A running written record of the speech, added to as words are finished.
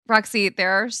Roxy,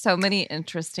 there are so many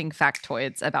interesting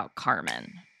factoids about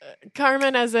Carmen.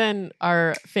 Carmen as in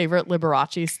our favorite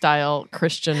Liberace-style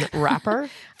Christian rapper?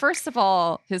 First of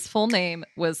all, his full name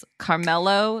was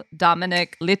Carmelo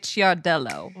Dominic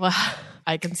Licciardello. Well,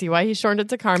 I can see why he shortened it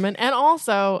to Carmen. And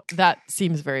also, that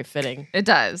seems very fitting. It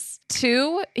does.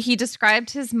 2, he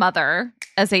described his mother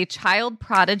as a child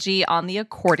prodigy on the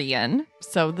accordion.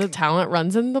 So the talent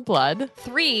runs in the blood.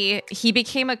 3, he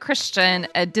became a Christian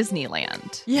at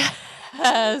Disneyland.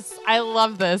 Yes, I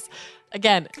love this.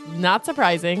 Again, not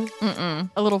surprising. Mm-mm.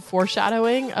 A little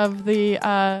foreshadowing of the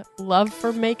love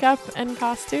for makeup and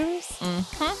costumes.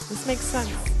 Mm-hmm. This makes sense.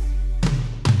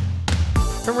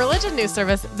 From Religion News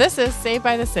Service, this is Saved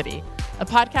by the City, a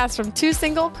podcast from 2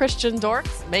 single Christian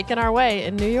dorks making our way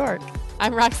in New York.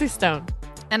 I'm Roxy Stone.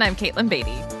 And I'm Caitlin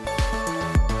Beatty.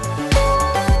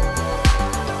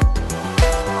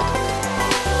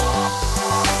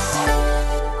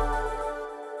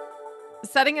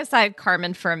 Setting aside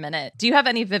Carmen for a minute, do you have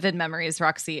any vivid memories,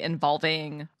 Roxy,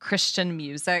 involving Christian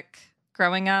music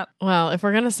growing up? Well, if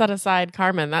we're going to set aside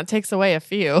Carmen, that takes away a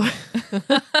few.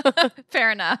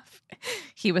 Fair enough.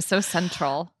 He was so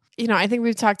central. You know, I think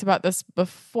we've talked about this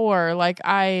before. Like,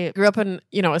 I grew up in,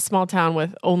 a small town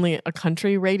with only a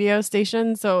country radio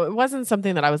station. So it wasn't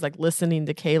something that I was like listening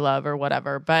to K-Love or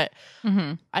whatever. But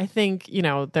I think,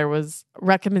 there was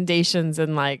recommendations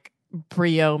in like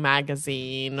Brio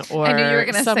magazine or I knew you were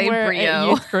going to say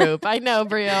Brio. Youth group. I know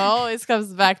Brio always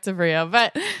comes back to Brio.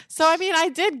 But so, I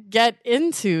did get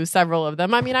into several of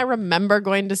them. I remember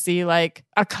going to see like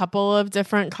a couple of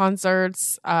different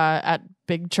concerts at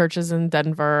big churches in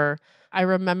Denver. I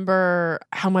remember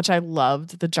how much I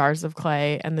loved the Jars of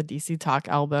Clay and the DC Talk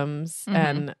albums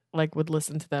and like would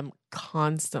listen to them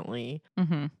constantly.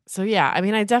 So yeah,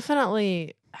 I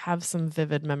definitely have some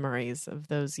vivid memories of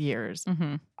those years.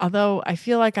 Although I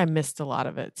feel like I missed a lot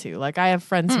of it too. Like I have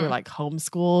friends who were like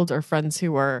homeschooled or friends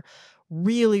who were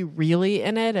really, really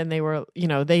in it. And they were,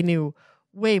 they knew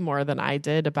way more than I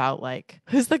did about like,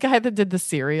 who's the guy that did the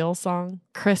Cereal song?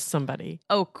 Chris somebody.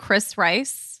 Oh, Chris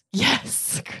Rice?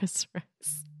 Yes, Chris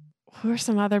Rice. Who are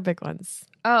some other big ones?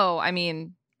 Oh,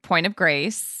 Point of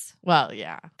Grace. Well,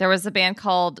 yeah. There was a band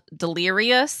called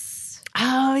Delirious.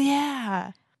 Oh,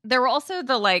 yeah. There were also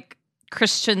the like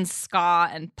Christian ska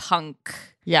and punk.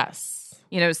 Yes.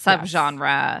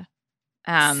 Subgenre.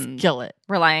 Skillet.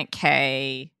 Reliant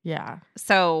K. Yeah.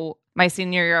 So my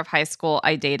senior year of high school,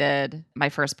 I dated, my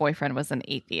first boyfriend was an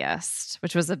atheist,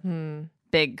 which was a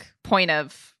big point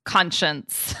of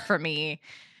conscience for me.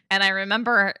 And I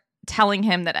remember telling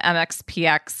him that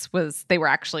MXPX they were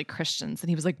actually Christians. And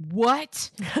he was like,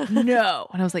 what? No.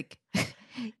 And I was like,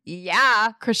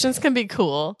 yeah. Christians can be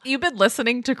cool. You've been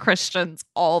listening to Christians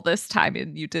all this time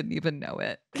and you didn't even know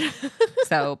it.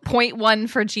 So 0.1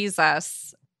 for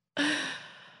Jesus.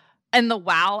 And the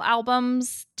WoW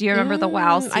albums. Do you remember the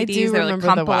WoW CDs? I do They're remember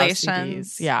like the WoW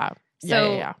compilations. CDs. Yeah.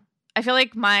 So yeah. I feel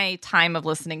like my time of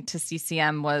listening to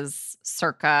CCM was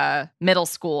circa middle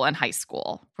school and high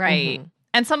school, right?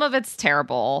 And some of it's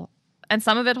terrible and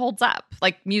some of it holds up,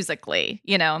 like musically.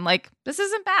 I'm like, this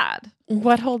isn't bad.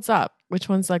 What holds up? Which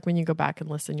one's like when you go back and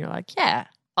listen, you're like, yeah.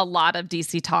 A lot of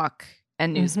DC Talk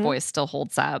and Newsboys still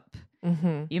holds up.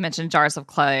 You mentioned Jars of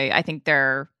Clay. I think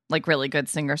they're like really good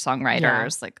singer-songwriters. Yeah.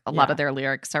 Like a lot of their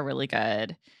lyrics are really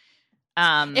good.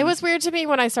 It was weird to me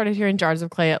when I started hearing Jars of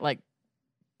Clay at like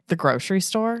the grocery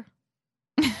store.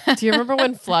 Do you remember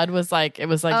when Flood was like, it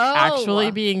was like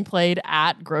actually being played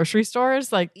at grocery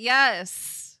stores? Like,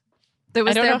 yes. There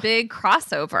was their big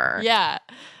crossover. Yeah.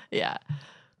 Yeah.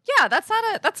 Yeah, that's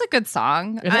a good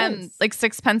song. Like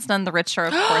Sixpence None the Richer,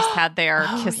 of course, had their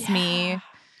Kiss Me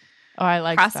I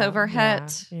like crossover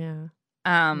hit. Yeah.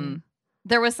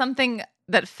 There was something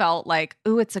that felt like,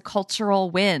 ooh, it's a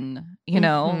cultural win,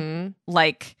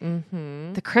 like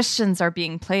the Christians are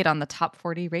being played on the top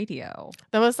 40 radio.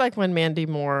 That was like when Mandy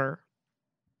Moore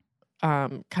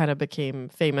kind of became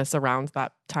famous around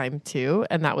that time too.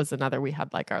 And that was another, we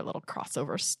had like our little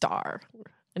crossover star.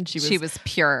 And she was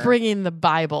pure, bringing the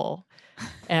Bible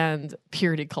and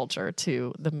purity culture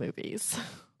to the movies.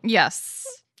 Yes.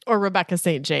 Or Rebecca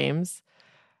St. James.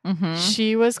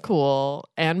 She was cool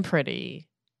and pretty.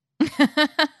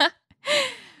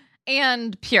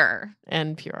 And pure.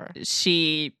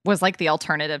 She was like the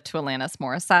alternative to Alanis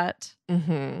Morissette.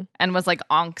 And was like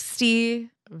angsty.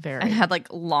 Very. And had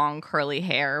like long curly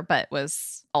hair, but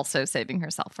was also saving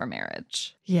herself for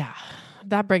marriage. Yeah.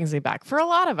 That brings me back. For a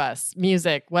lot of us,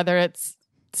 music, whether it's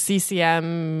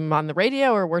CCM on the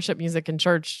radio or worship music in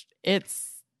church,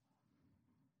 that's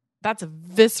a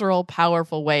visceral,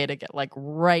 powerful way to get like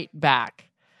right back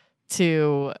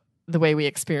to the way we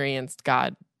experienced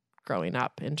God growing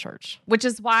up in church. Which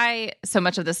is why so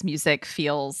much of this music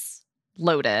feels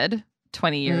loaded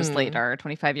 20 years later,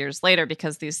 25 years later,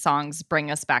 because these songs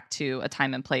bring us back to a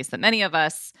time and place that many of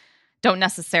us don't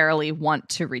necessarily want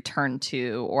to return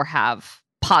to or have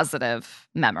positive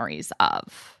memories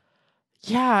of.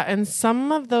 Yeah, and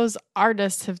some of those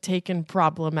artists have taken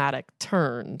problematic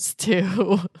turns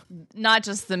too. Not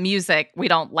just the music, we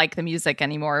don't like the music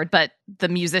anymore, but the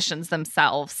musicians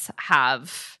themselves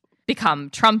have become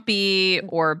Trumpy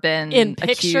or been in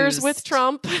pictures accused. with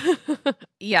Trump.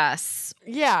 Yes.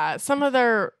 Yeah, some of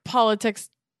their politics,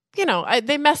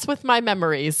 they mess with my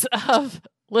memories of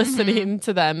listening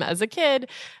to them as a kid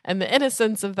and the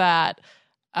innocence of that.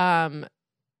 And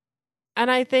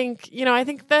I think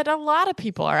that a lot of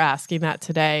people are asking that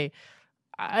today.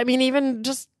 I mean, even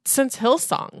just since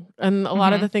Hillsong and a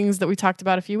lot of the things that we talked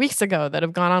about a few weeks ago that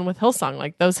have gone on with Hillsong,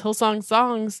 like those Hillsong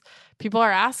songs, people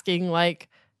are asking, like,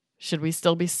 should we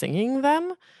still be singing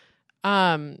them?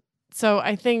 So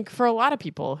I think for a lot of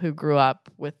people who grew up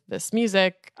with this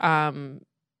music,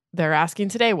 they're asking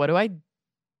today, what do I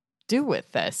do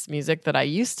with this music that I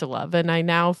used to love and I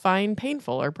now find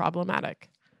painful or problematic?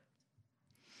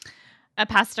 A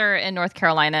pastor in North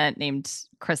Carolina named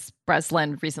Chris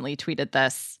Breslin recently tweeted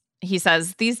this. He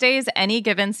says, "These days, any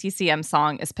given CCM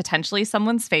song is potentially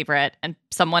someone's favorite and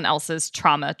someone else's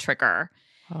trauma trigger.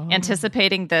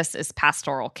 Anticipating this is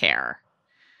pastoral care."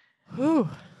 Whew.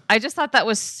 I just thought that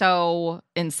was so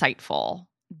insightful,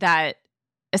 that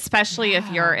especially if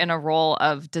you're in a role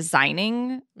of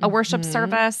designing a worship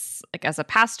service, like as a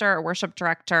pastor or worship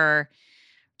director,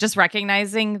 just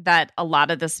recognizing that a lot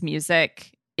of this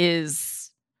music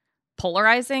is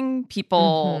polarizing.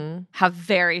 People have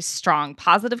very strong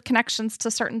positive connections to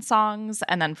certain songs.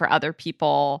 And then for other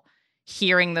people,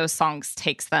 hearing those songs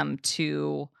takes them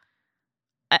to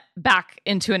back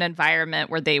into an environment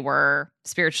where they were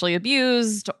spiritually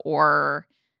abused or,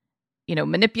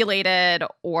 manipulated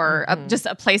or just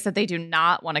a place that they do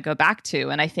not want to go back to.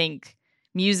 And I think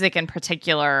music in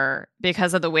particular,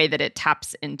 because of the way that it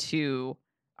taps into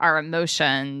our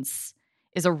emotions,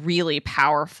 is a really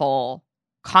powerful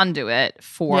conduit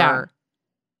for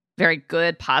very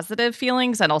good, positive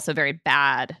feelings and also very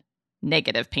bad,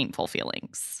 negative, painful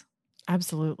feelings.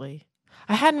 Absolutely.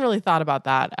 I hadn't really thought about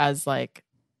that as like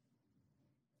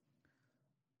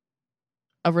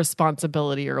a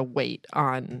responsibility or a weight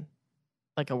on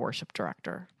like a worship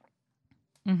director.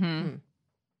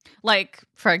 Like,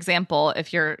 for example,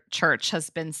 if your church has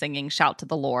been singing Shout to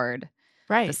the Lord,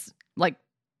 right? This,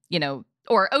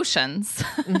 or Oceans.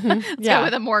 Let's go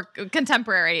with a more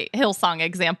contemporary Hillsong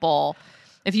example.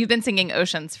 If you've been singing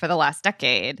Oceans for the last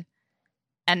decade,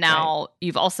 and now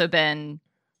you've also been,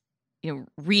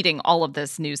 reading all of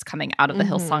this news coming out of the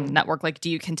Hillsong network, like, do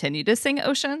you continue to sing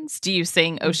Oceans? Do you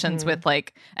sing Oceans with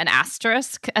like an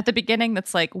asterisk at the beginning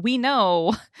that's like, we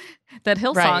know that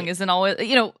Hillsong isn't always,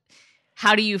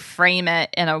 how do you frame it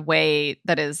in a way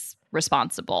that is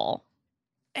responsible?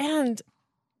 And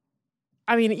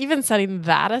I mean, even setting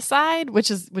that aside,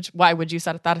 why would you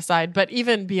set that aside? But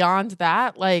even beyond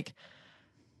that, like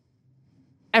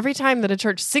every time that a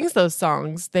church sings those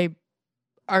songs, they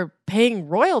are paying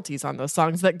royalties on those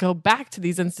songs that go back to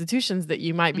these institutions that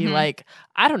you might be like,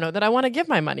 I don't know that I want to give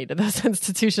my money to those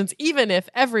institutions, even if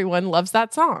everyone loves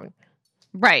that song.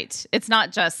 Right. It's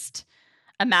not just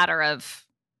a matter of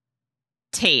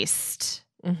taste,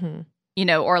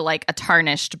 or like a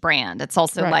tarnished brand. It's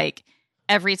also like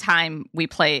every time we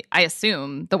play, I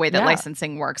assume the way that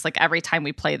licensing works, like every time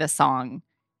we play the song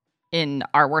in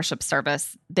our worship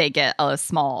service, they get a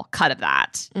small cut of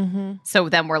that. So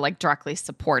then we're like directly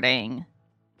supporting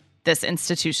this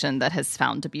institution that has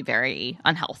found to be very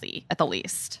unhealthy, at the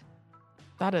least.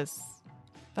 That is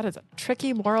a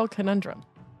tricky moral conundrum.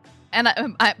 And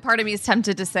part of me is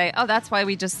tempted to say, oh, that's why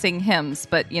we just sing hymns.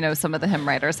 But, some of the hymn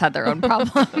writers had their own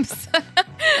problems.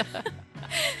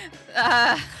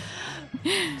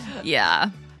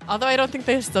 Yeah. Although I don't think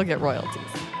they still get royalties.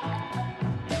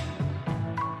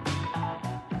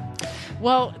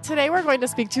 Well, today we're going to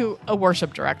speak to a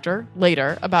worship director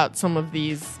later about some of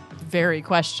these very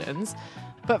questions.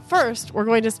 But first, we're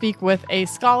going to speak with a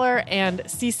scholar and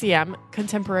CCM,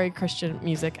 contemporary Christian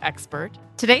music expert.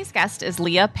 Today's guest is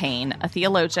Leah Payne, a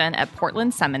theologian at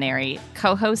Portland Seminary,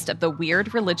 co-host of the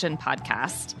Weird Religion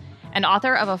podcast, and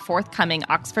author of a forthcoming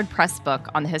Oxford Press book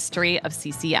on the history of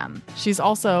CCM. She's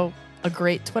also a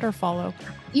great Twitter follow.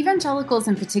 Evangelicals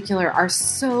in particular are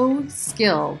so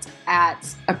skilled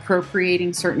at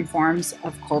appropriating certain forms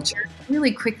of culture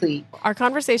really quickly. Our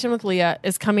conversation with Leah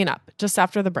is coming up just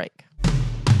after the break.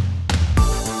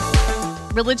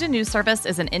 Religion News Service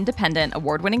is an independent,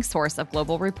 award-winning source of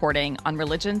global reporting on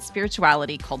religion,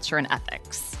 spirituality, culture, and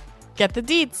ethics. Get the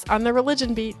deets on the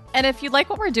religion beat. And if you like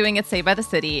what we're doing at Saved by the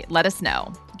City, let us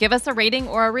know. Give us a rating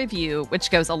or a review, which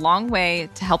goes a long way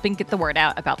to helping get the word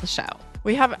out about the show.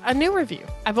 We have a new review.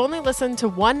 I've only listened to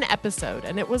one episode,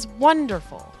 and it was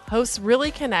wonderful. Hosts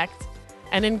really connect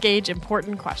and engage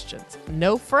important questions.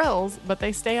 No frills, but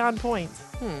they stay on point.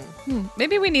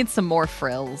 Maybe we need some more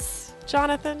frills.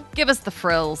 Jonathan? Give us the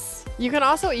frills. You can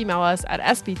also email us at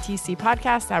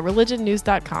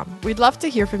sbtcpodcast@religionnews.com. We'd love to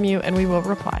hear from you, and we will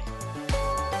reply.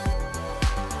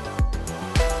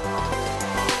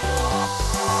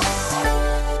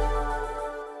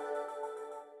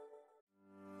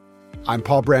 I'm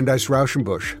Paul Brandeis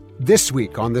Rauschenbusch. This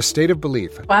week on The State of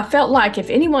Belief. I felt like if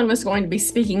anyone was going to be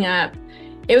speaking up,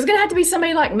 it was going to have to be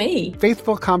somebody like me.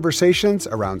 Faithful conversations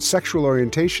around sexual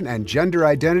orientation and gender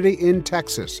identity in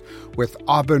Texas with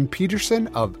Auburn Peterson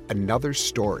of Another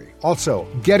Story. Also,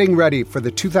 getting ready for the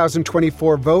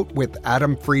 2024 vote with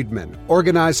Adam Friedman,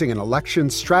 organizing an election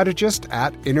strategist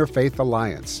at Interfaith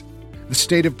Alliance. The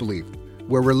State of Belief,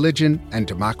 where religion and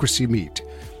democracy meet.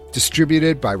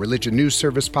 Distributed by Religion News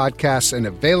Service Podcasts and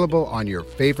available on your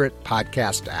favorite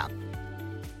podcast app.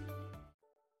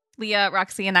 Leah,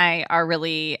 Roxy, and I are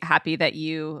really happy that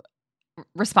you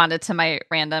responded to my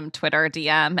random Twitter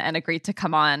DM and agreed to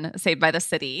come on Saved by the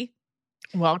City.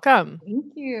 Welcome.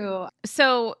 Thank you.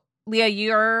 So, Leah,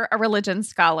 you're a religion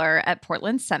scholar at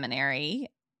Portland Seminary,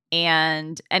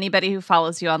 and anybody who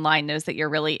follows you online knows that you're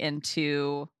really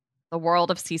into the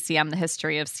world of CCM, the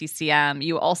history of CCM.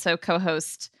 You also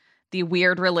co-host the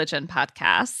Weird Religion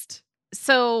podcast.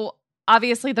 So,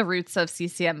 obviously, the roots of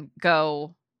CCM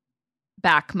go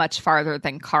back much farther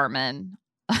than Carmen,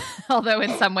 although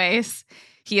in some ways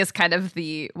he is kind of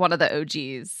one of the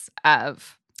OGs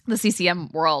of the CCM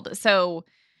world. So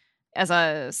as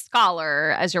a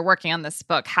scholar, as you're working on this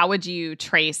book, how would you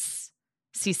trace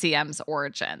CCM's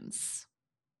origins?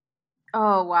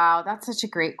 Oh, wow. That's such a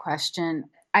great question.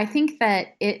 I think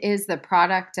that it is the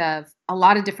product of a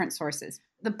lot of different sources.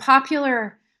 The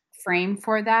popular frame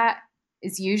for that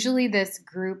is usually this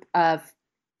group of,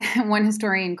 one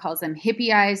historian calls them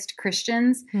hippieized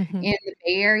Christians in the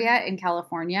Bay Area in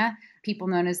California, people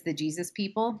known as the Jesus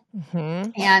people.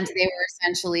 And they were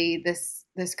essentially this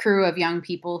crew of young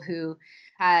people who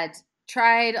had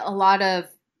tried a lot of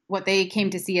what they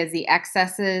came to see as the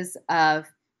excesses of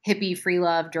hippie, free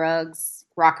love, drugs,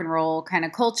 rock and roll kind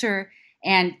of culture,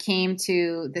 and came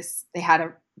to this. They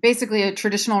had basically a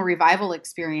traditional revival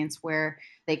experience where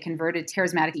they converted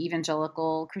charismatic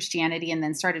evangelical Christianity and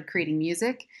then started creating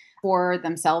music for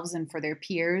themselves and for their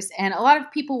peers. And a lot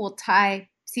of people will tie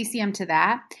CCM to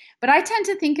that. But I tend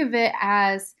to think of it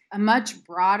as a much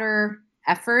broader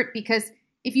effort because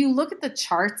if you look at the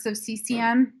charts of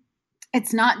CCM,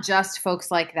 it's not just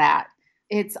folks like that.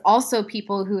 It's also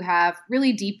people who have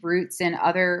really deep roots in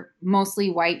other mostly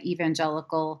white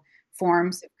evangelical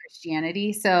forms of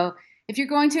Christianity. So if you're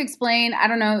going to explain, I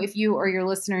don't know if you or your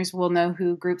listeners will know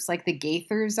who groups like the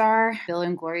Gaithers are, Bill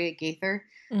and Gloria Gaither.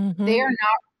 They are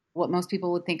not what most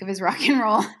people would think of as rock and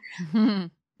roll,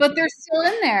 but they're still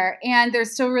in there and they're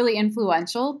still really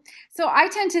influential. So I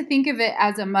tend to think of it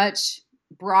as a much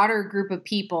broader group of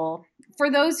people. For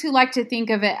those who like to think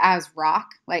of it as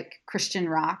rock, like Christian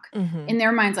rock, in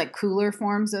their minds, like cooler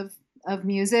forms of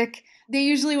music, they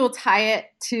usually will tie it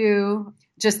to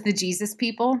just the Jesus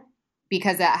people,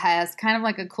 because that has kind of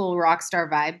like a cool rock star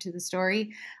vibe to the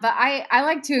story. But I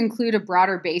like to include a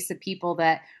broader base of people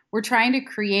that we're trying to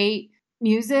create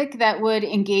music that would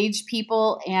engage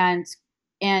people and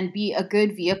be a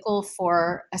good vehicle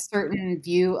for a certain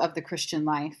view of the Christian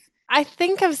life. I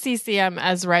think of CCM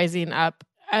as rising up,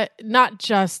 not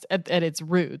just at its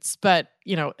roots, but,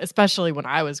 especially when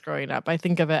I was growing up, I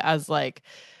think of it as like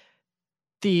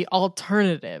the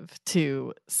alternative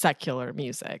to secular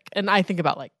music. And I think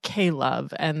about like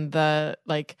K-Love and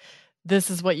this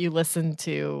is what you listen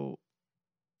to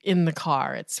in the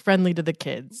car. It's friendly to the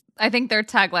kids. I think their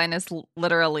tagline is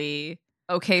literally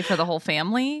okay for the whole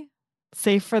family.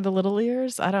 Safe for the little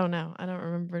ears? I don't know. I don't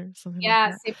remember something like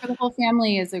that. Safe for the whole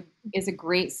family is a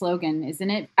great slogan,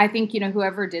 isn't it? I think,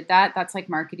 whoever did that's like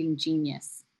marketing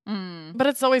genius. But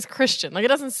it's always Christian. Like it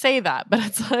doesn't say that, but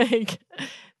it's like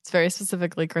it's very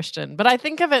specifically Christian. But I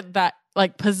think of it that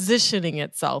like positioning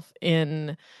itself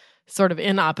in sort of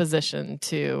in opposition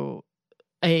to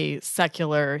a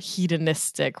secular,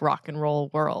 hedonistic rock and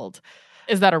roll world.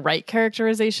 Is that a right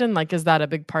characterization? Like, is that a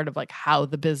big part of like how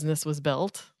the business was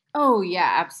built? Oh,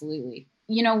 yeah, absolutely.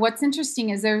 What's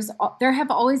interesting is there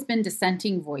have always been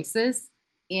dissenting voices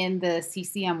in the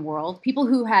CCM world, people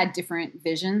who had different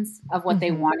visions of what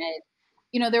they wanted.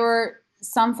 There were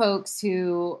some folks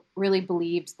who really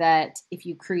believed that if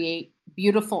you create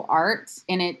beautiful art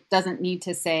and it doesn't need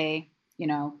to say,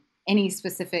 any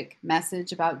specific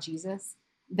message about Jesus,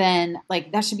 then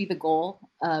like that should be the goal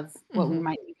of what we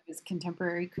might think of as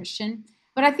contemporary Christian.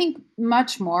 But I think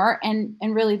much more, and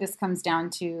really this comes down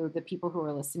to the people who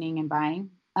are listening and buying.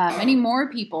 Many more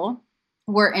people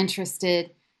were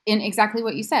interested in exactly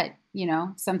what you said,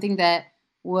 something that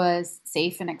was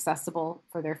safe and accessible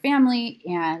for their family,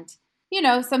 and,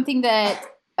 something that,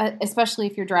 especially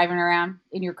if you're driving around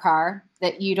in your car,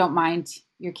 that you don't mind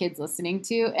your kids listening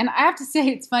to. And I have to say,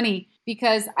 it's funny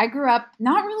because I grew up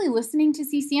not really listening to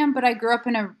CCM, but I grew up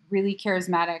in a really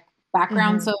charismatic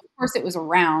background. So of course it was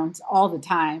around all the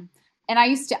time. And I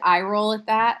used to eye roll at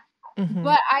that.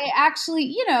 But I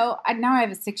actually, now I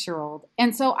have a 6-year-old.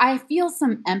 And so I feel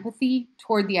some empathy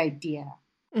toward the idea.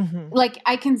 Like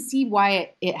I can see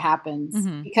why it happens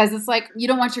because it's like, you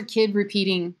don't want your kid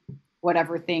repeating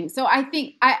whatever thing. So I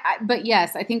think but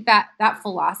yes, I think that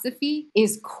philosophy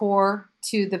is core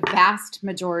to the vast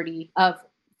majority of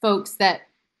folks that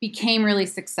became really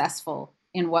successful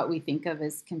in what we think of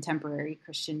as contemporary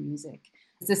Christian music.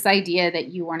 It's this idea that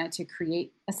you wanted to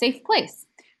create a safe place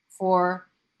for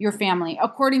your family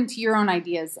according to your own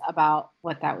ideas about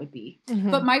what that would be.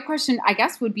 But my question, I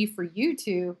guess, would be for you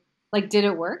to, like, did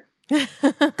it work?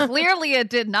 Clearly it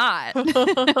did not.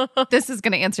 This is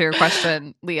going to answer your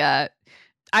question, Leah.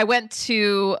 I went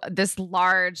to this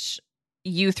large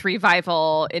youth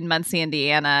revival in Muncie,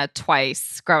 Indiana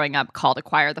twice growing up called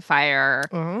Acquire the Fire,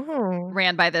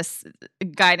 ran by this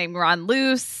guy named Ron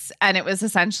Luce. And it was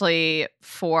essentially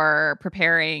for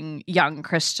preparing young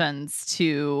Christians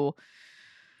to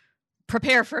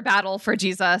prepare for battle for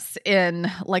Jesus in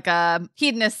like a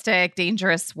hedonistic,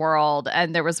 dangerous world.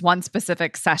 And there was one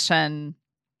specific session,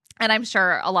 and I'm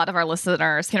sure a lot of our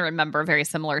listeners can remember very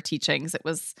similar teachings. It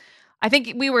was, I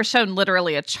think we were shown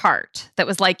literally a chart that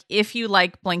was like, if you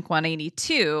like Blink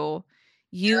 182,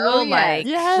 you will like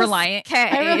Reliant K.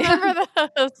 I remember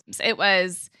those. It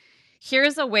was,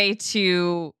 here's a way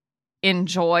to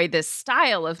enjoy this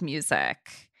style of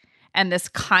music and this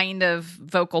kind of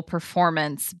vocal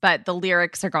performance, but the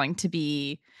lyrics are going to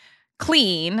be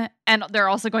clean and they're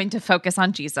also going to focus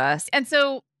on Jesus. And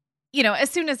so, as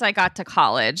soon as I got to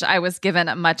college, I was given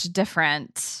a much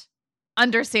different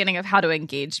understanding of how to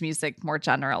engage music more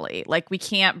generally. Like, we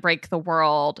can't break the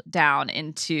world down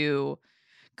into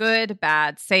good,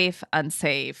 bad, safe,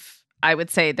 unsafe. I would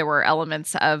say there were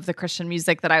elements of the Christian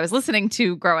music that I was listening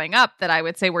to growing up that I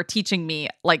would say were teaching me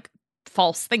like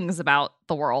false things about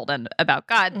the world and about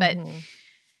God. But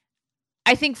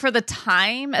I think for the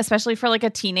time, especially for like a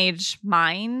teenage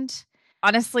mind,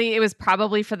 honestly, it was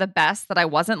probably for the best that I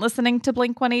wasn't listening to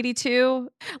Blink 182.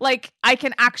 Like, I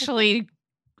can actually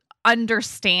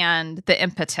understand the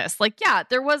impetus. Like, yeah,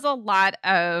 there was a lot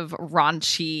of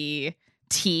raunchy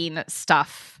teen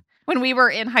stuff when we were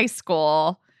in high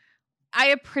school. I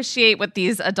appreciate what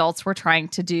these adults were trying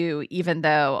to do, even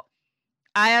though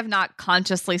I have not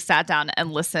consciously sat down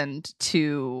and listened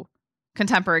to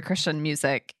contemporary Christian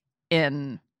music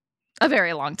in a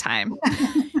very long time.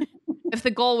 If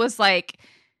the goal was like,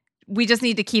 we just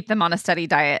need to keep them on a steady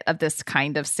diet of this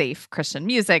kind of safe Christian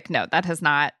music, no, that has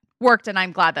not worked. And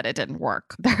I'm glad that it didn't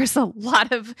work. There's a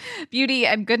lot of beauty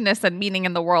and goodness and meaning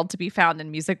in the world to be found in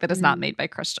music that is not made by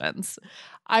Christians.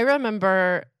 I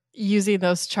remember using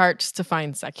those charts to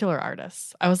find secular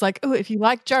artists. I was like, "Ooh, if you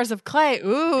like Jars of Clay,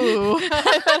 ooh,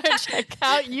 I better check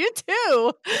out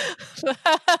U2."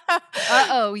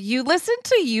 You listen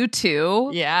to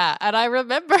U2? Yeah, and I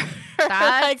remember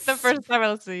like the first time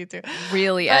I listened to U2.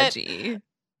 Really edgy.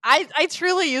 I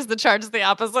truly used the charts the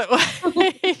opposite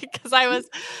way because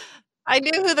I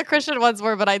knew who the Christian ones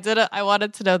were, but I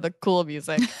wanted to know the cool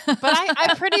music. But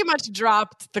I pretty much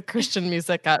dropped the Christian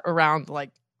music at around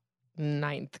like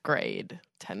 9th grade,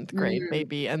 10th grade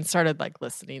maybe, and started like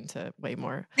listening to way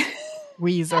more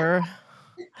Weezer.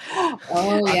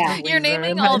 Oh yeah. You're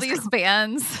naming all these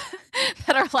bands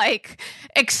that are like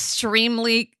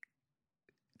extremely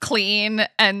clean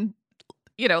and,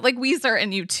 like Weezer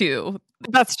and U2.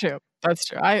 That's true.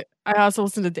 I also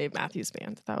listened to Dave Matthews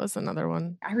Band. That was another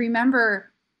one. I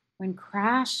remember when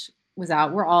Crash was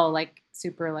out, we're all like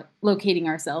super like locating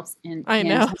ourselves in. I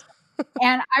know.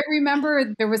 And I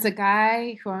remember there was a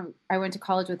guy who I went to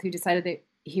college with who decided that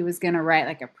he was going to write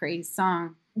like a praise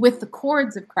song with the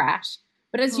chords of Crash.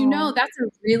 But as you know, that's a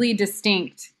really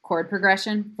distinct chord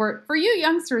progression for you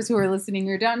youngsters who are listening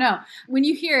or don't know. When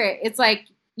you hear it, it's like,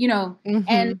 and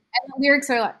the lyrics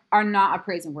are not a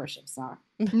praise and worship song.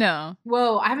 No.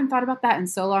 Whoa, I haven't thought about that in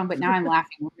so long, but now I'm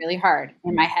laughing really hard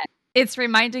in my head. It's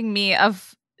reminding me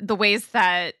of the ways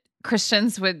that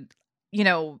Christians would,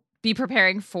 be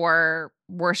preparing for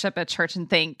worship at church and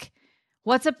think,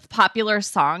 what's a popular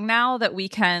song now that we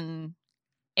can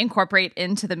incorporate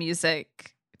into the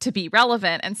music to be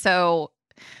relevant? And so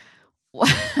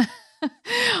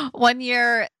one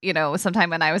year, sometime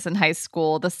when I was in high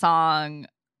school, the song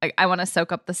I Want to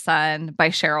Soak Up the Sun by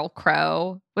Sheryl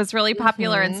Crow was really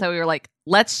popular. And so we were like,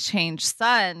 let's change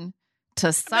sun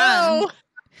to sun. No.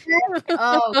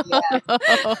 Oh, yeah.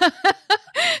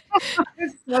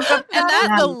 And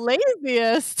that's the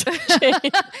laziest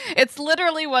change. It's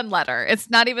literally one letter. It's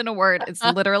not even a word. It's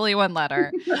literally one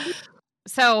letter.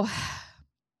 So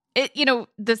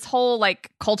this whole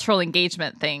like cultural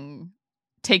engagement thing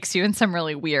takes you in some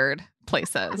really weird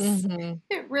places. Mm-hmm.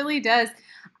 It really does.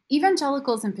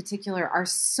 Evangelicals in particular are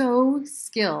so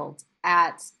skilled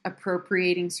at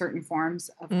appropriating certain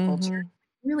forms of culture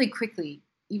really quickly.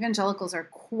 Evangelicals are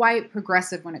quite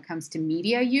progressive when it comes to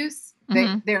media use.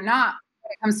 They're not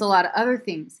when it comes to a lot of other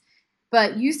things.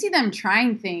 But you see them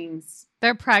trying things.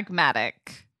 They're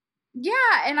pragmatic. Yeah.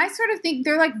 And I sort of think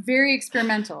they're like very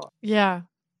experimental. Yeah.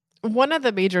 One of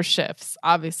the major shifts,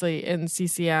 obviously, in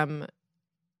CCM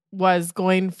was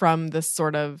going from this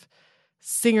sort of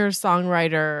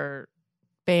singer-songwriter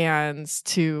bands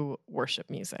to worship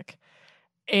music.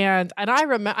 And I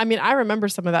remember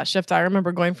some of that shift. I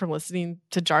remember going from listening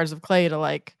to Jars of Clay to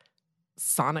like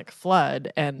Sonic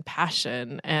Flood and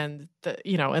Passion and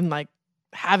and like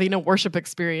having a worship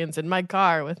experience in my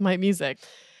car with my music.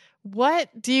 What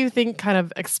do you think kind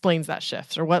of explains that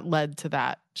shift, or what led to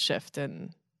that shift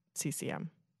in CCM?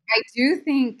 I do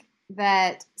think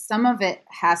that some of it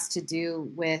has to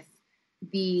do with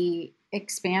the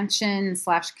expansion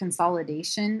 /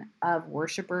 consolidation of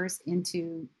worshipers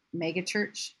into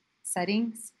megachurch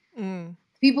settings.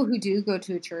 People who do go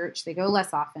to a church, they go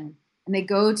less often, and they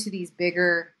go to these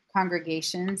bigger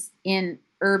congregations in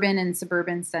urban and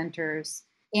suburban centers.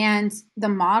 And the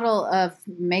model of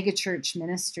megachurch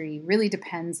ministry really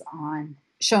depends on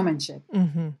showmanship,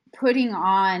 putting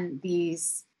on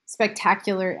these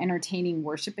spectacular, entertaining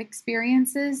worship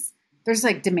experiences. There's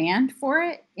like demand for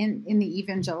it in the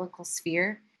evangelical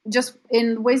sphere, just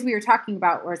in the ways we were talking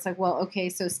about, where it's like, well, okay,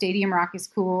 so stadium rock is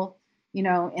cool,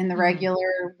 in the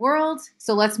regular world.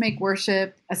 So let's make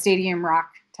worship a stadium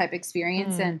rock type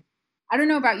experience. And I don't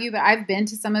know about you, but I've been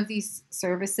to some of these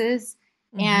services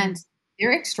and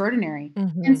they're extraordinary.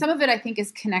 And some of it, I think,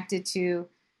 is connected to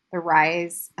the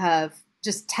rise of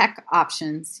just tech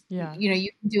options. Yeah.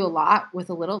 You can do a lot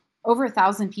with a little. Over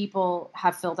 1,000 people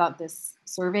have filled out this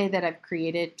survey that I've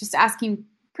created, just asking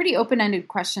pretty open-ended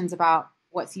questions about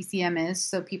what CCM is,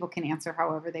 so people can answer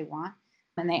however they want.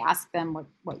 And they ask them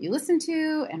what you listen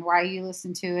to and why you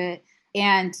listen to it.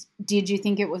 And did you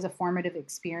think it was a formative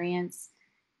experience?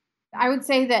 I would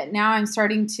say that now I'm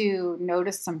starting to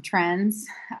notice some trends.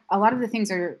 A lot of the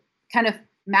things are kind of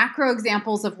macro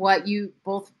examples of what you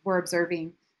both were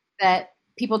observing, that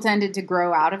people tended to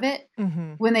grow out of it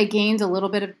when they gained a little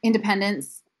bit of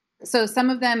independence. So some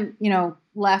of them,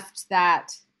 left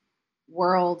that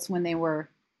world when they were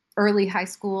early high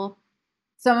school.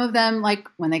 Some of them, like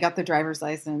when they got their driver's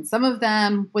license. Some of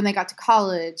them when they got to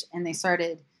college and they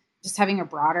started just having a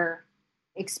broader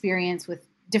experience with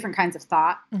different kinds of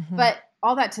thought. But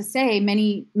all that to say,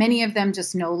 many of them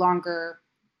just no longer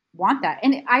want that.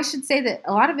 And I should say that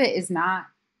a lot of it it's not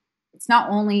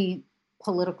only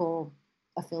political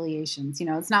affiliations.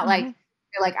 It's not like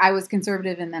you're like, I was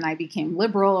conservative and then I became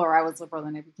liberal, or I was liberal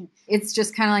and I became, it's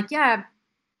just kind of like, yeah,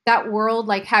 that world,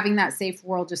 like having that safe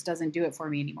world just doesn't do it for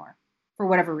me anymore for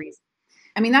whatever reason.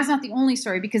 I mean, that's not the only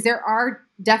story, because there are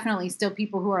definitely still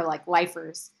people who are like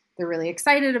lifers. They're really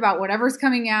excited about whatever's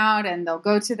coming out and they'll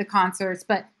go to the concerts,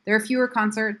 but there are fewer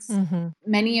concerts.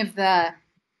 Many of the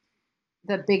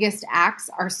biggest acts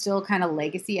are still kind of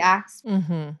legacy acts.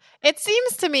 It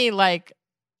seems to me like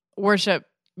worship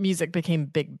music became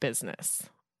big business,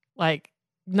 like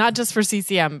not just for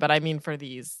CCM, but I mean for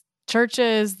these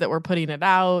churches that were putting it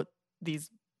out, these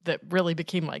that really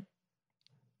became like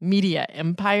media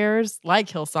empires, like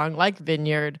Hillsong, like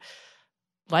Vineyard,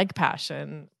 like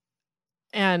Passion.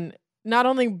 And not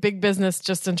only big business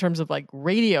just in terms of like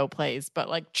radio plays, but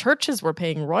like churches were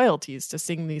paying royalties to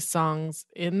sing these songs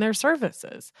in their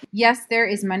services. Yes, there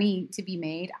is money to be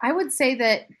made. I would say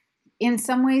that in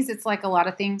some ways it's like a lot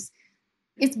of things.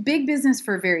 It's big business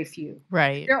for very few.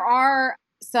 Right. There are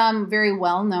some very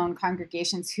well-known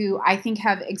congregations who I think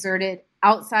have exerted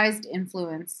outsized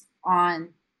influence on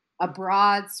a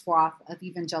broad swath of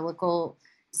evangelical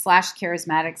slash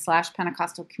charismatic slash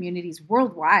Pentecostal communities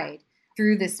worldwide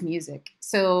through this music.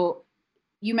 So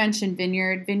you mentioned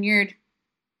Vineyard. Vineyard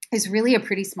is really a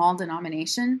pretty small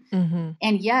denomination.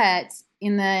 And yet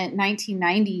in the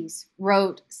 1990s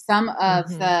wrote some of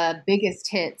the biggest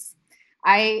hits.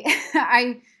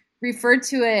 I referred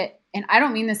to it, and I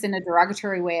don't mean this in a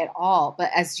derogatory way at all,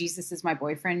 but as Jesus Is My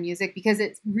Boyfriend music, because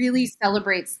it really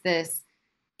celebrates this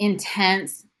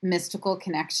intense mystical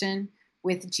connection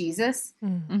with Jesus.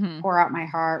 Pour Out My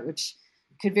Heart, which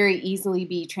could very easily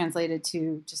be translated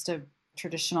to just a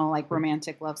traditional like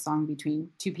romantic love song between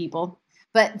two people.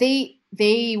 But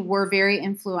they were very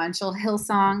influential.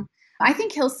 Hillsong, I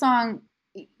think Hillsong,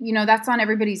 you know, that's on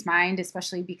everybody's mind,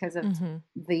 especially because of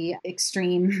the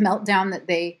extreme meltdown that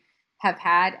they have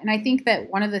had. And I think that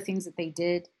one of the things that they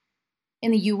did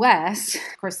in the US,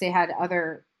 of course they had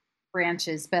other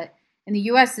branches, but in the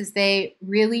US is they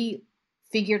really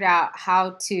figured out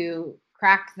how to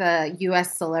crack the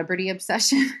US celebrity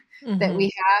obsession that we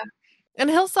have. And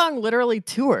Hillsong literally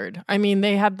toured. I mean,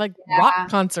 they had like rock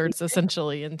concerts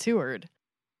essentially and toured.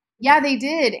 Yeah, they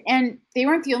did. And they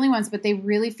weren't the only ones, but they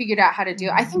really figured out how to do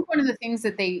it. I think one of the things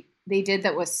that they did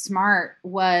that was smart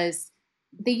was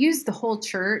they used the whole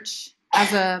church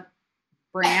as a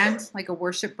brand, like a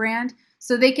worship brand,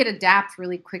 so they could adapt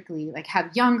really quickly, like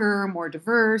have younger, more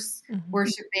diverse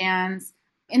worship bands.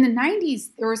 In the 90s,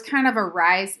 there was kind of a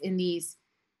rise in these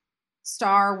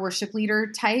star worship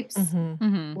leader types,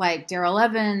 like Daryl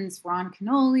Evans, Ron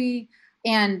Canoli,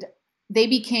 and they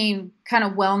became kind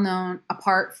of well-known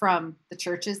apart from the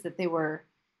churches that they were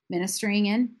ministering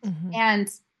in. And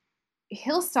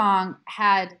Hillsong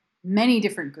had many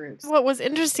different groups. What was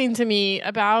interesting to me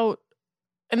about,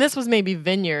 and this was maybe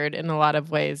Vineyard in a lot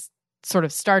of ways, sort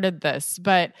of started this,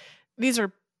 but these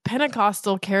are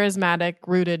Pentecostal, charismatic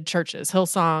rooted churches,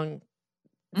 Hillsong,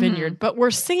 Vineyard, but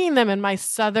we're singing them in my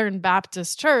Southern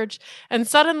Baptist church. And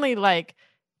suddenly like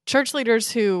church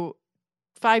leaders who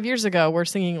 5 years ago were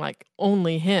singing like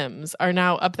only hymns are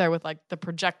now up there with like the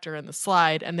projector and the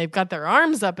slide, and they've got their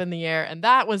arms up in the air. And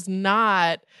that was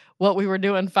not what we were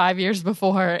doing 5 years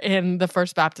before in the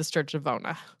First Baptist Church of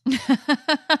Vona.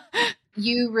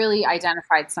 You really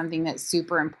identified something that's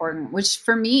super important, which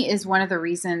for me is one of the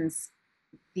reasons,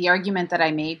 the argument that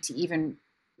I made to even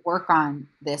work on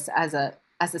this as a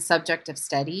subject of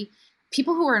study.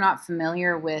 People who are not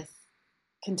familiar with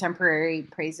contemporary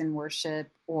praise and worship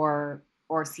or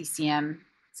CCM,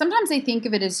 sometimes they think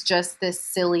of it as just this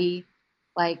silly,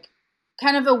 like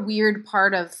kind of a weird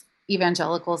part of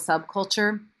evangelical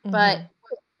subculture. But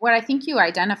what I think you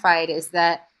identified is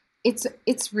that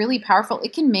it's really powerful.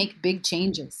 It can make big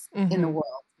changes in the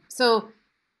world. So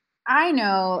I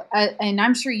know, and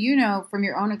I'm sure you know from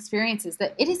your own experiences,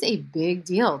 that it is a big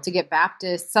deal to get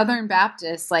Southern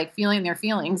Baptists, like feeling their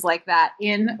feelings like that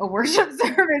in a worship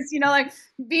service, you know, like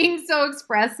being so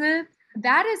expressive.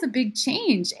 That is a big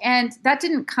change. And that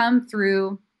didn't come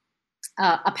through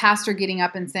a pastor getting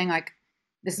up and saying like,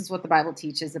 this is what the Bible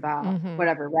teaches about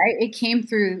whatever, right? It came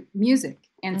through music.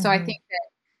 And so I think that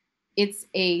it's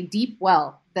a deep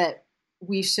well that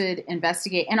we should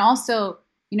investigate. And also,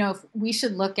 you know, we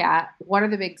should look at what are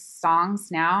the big songs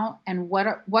now and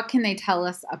what can they tell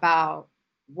us about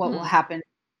what will happen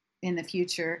in the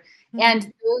future.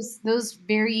 And those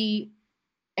very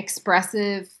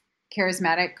expressive,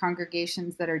 charismatic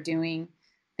congregations that are doing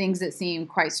things that seem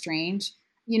quite strange,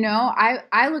 you know,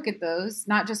 I look at those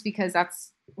not just because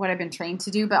that's what I've been trained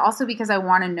to do, but also because I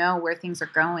want to know where things are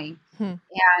going.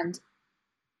 And,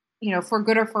 you know, for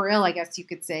good or for ill, I guess you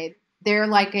could say, they're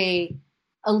like a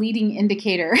leading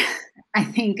indicator, I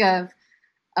think, of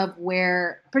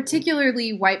where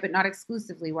particularly white, but not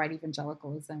exclusively white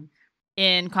evangelicalism.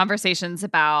 In conversations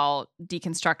about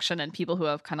deconstruction and people who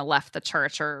have kind of left the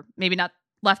church, or maybe not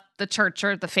left the church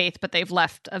or the faith, but they've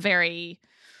left a very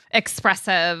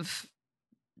expressive,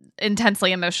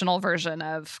 intensely emotional version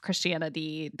of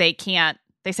Christianity, they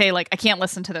say like, I can't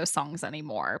listen to those songs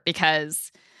anymore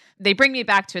because they bring me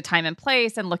back to a time and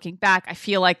place, and looking back, I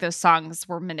feel like those songs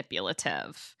were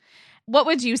manipulative. What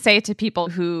would you say to people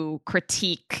who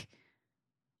critique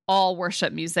all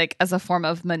worship music as a form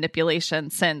of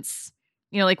manipulation, since,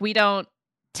 you know, like we don't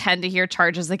tend to hear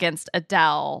charges against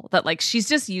Adele that like she's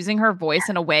just using her voice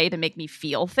in a way to make me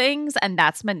feel things, and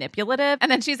that's manipulative.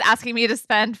 And then she's asking me to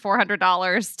spend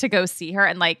 $400 to go see her.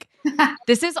 And like,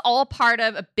 this is all part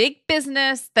of a big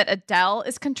business that Adele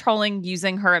is controlling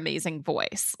using her amazing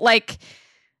voice. Like,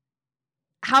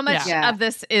 how much of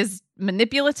this is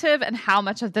manipulative and how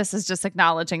much of this is just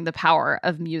acknowledging the power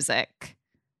of music?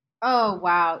 Oh,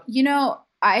 wow. You know,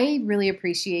 I really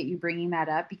appreciate you bringing that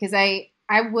up, because I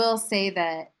will say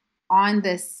that on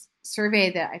this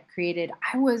survey that I've created,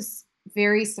 I was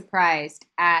very surprised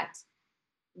at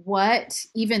what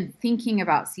even thinking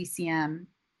about CCM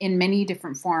in many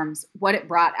different forms, what it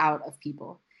brought out of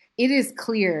people. It is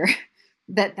clear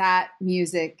that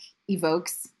music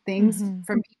evokes things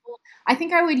from people. I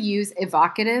think I would use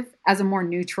evocative as a more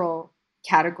neutral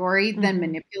category than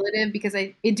manipulative, because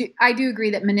I do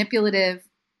agree that manipulative,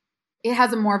 it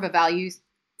has a more of a value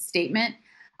statement.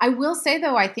 I will say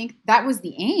though, I think that was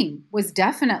the aim, was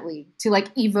definitely to like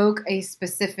evoke a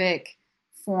specific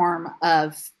form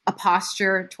of a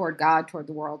posture toward God, toward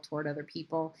the world, toward other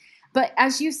people. But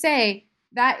as you say,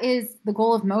 that is the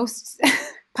goal of most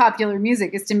popular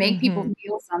music, is to make people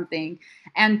feel something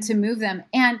and to move them.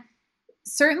 And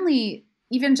certainly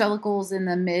evangelicals in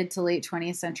the mid to late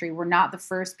 20th century were not the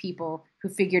first people who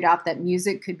figured out that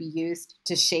music could be used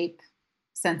to shape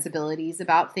sensibilities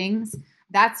about things.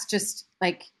 That's just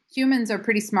like, humans are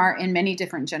pretty smart in many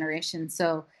different generations.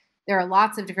 So there are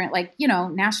lots of different, like,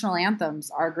 national anthems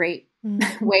are a great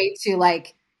way to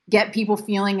like get people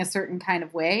feeling a certain kind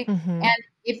of way. And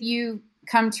if you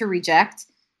come to reject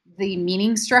the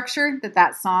meaning structure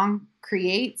that song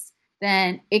creates,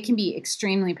 then it can be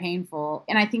extremely painful.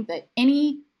 And I think that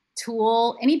any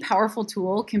powerful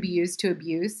tool can be used to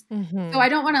abuse. So I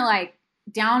don't want to like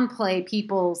downplay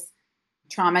people's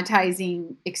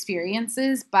traumatizing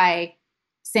experiences by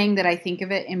saying that I think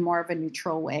of it in more of a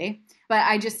neutral way. But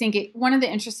I just think one of the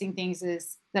interesting things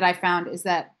is that I found is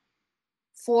that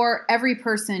for every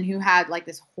person who had like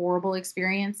this horrible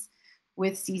experience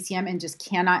with CCM and just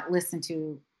cannot listen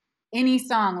to any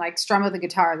song, like strum of the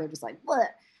guitar, they're just like, what?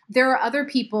 There are other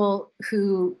people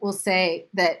who will say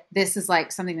that this is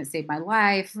like something that saved my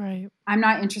life. Right. I'm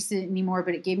not interested anymore,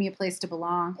 but it gave me a place to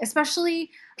belong.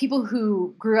 Especially people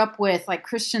who grew up with like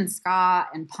Christian ska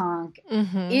and punk.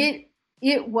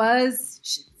 It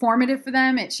was formative for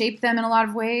them. It shaped them in a lot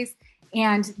of ways.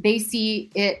 And they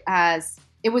see it as,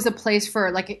 it was a place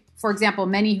for, like, for example,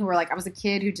 many who were like, I was a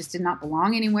kid who just did not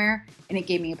belong anywhere, and it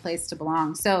gave me a place to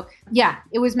belong. So yeah,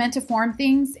 it was meant to form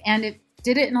things, and it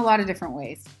did it in a lot of different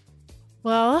ways.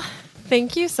 Well,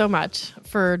 thank you so much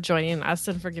for joining us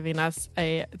and for giving us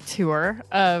a tour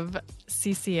of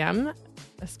CCM,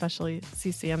 especially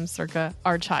CCM circa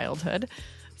our childhood.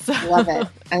 So, love it.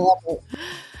 I love it.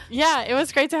 Yeah, it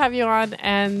was great to have you on.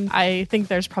 And I think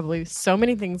there's probably so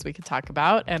many things we could talk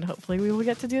about. And hopefully we will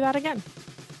get to do that again.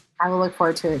 I will look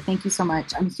forward to it. Thank you so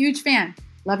much. I'm a huge fan.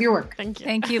 Love your work. Thank you.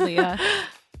 Thank you, Leah.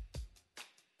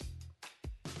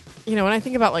 When I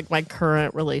think about like my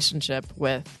current relationship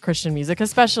with Christian music,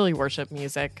 especially worship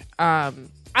music,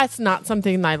 it's not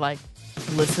something I like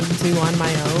listen to on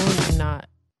my own. I'm not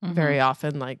very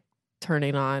often like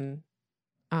turning on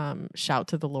Shout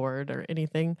to the Lord or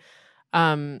anything,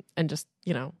 and just,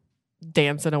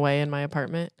 dancing away in my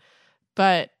apartment.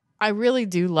 But I really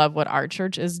do love what our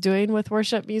church is doing with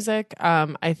worship music.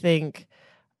 I think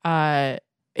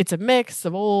it's a mix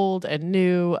of old and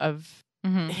new, of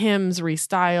hymns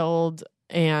restyled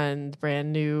and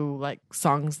brand new, like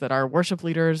songs that our worship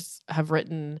leaders have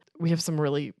written. We have some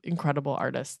really incredible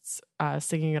artists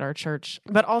singing at our church.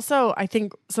 But also, I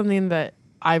think something that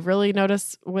I've really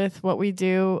noticed with what we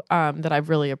do that I've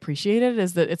really appreciated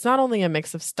is that it's not only a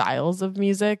mix of styles of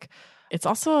music, it's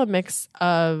also a mix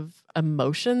of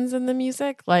emotions in the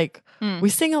music. Like we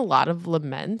sing a lot of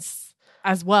laments,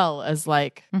 as well as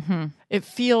like it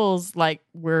feels like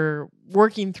we're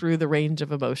working through the range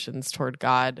of emotions toward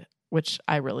God, which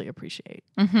I really appreciate.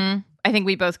 I think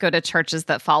we both go to churches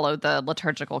that follow the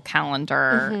liturgical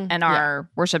calendar, and our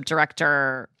worship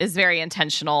director is very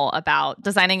intentional about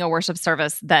designing a worship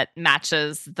service that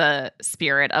matches the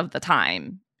spirit of the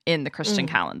time in the Christian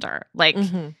calendar. Like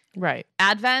right.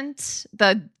 Advent,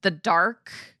 the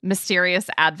dark, mysterious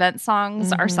Advent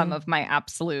songs are some of my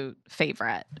absolute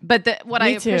favorite. But what I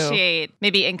appreciate,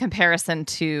 maybe in comparison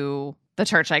to the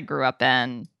church I grew up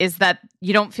in, is that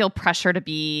you don't feel pressure to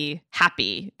be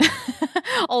happy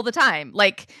all the time.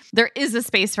 Like there is a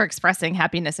space for expressing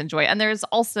happiness and joy. And there's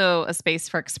also a space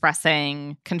for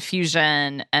expressing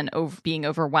confusion and being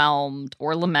overwhelmed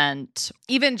or lament.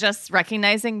 Even just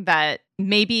recognizing that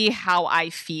maybe how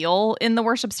I feel in the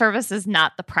worship service is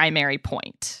not the primary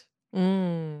point.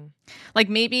 Like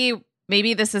maybe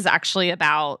this is actually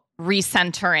about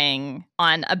recentering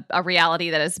on a reality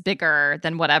that is bigger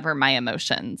than whatever my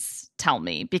emotions tell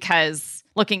me. Because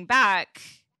looking back,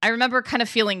 I remember kind of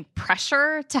feeling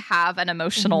pressure to have an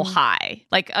emotional high.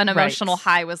 Like an emotional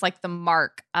high was like the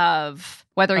mark of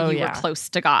whether you were close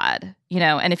to God,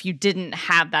 and if you didn't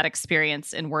have that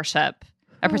experience in worship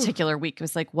a particular week, it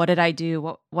was like, what did I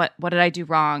do? What did I do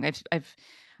wrong? I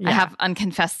have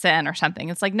unconfessed sin or something.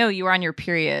 It's like, no, you were on your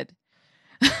period.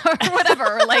 or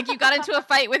whatever. Or like you got into a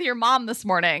fight with your mom this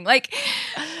morning. Like,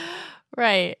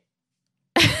 right.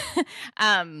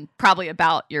 Probably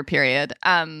about your period.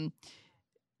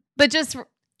 But just,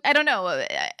 I don't know.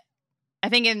 I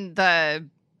think in the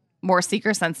more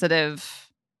seeker sensitive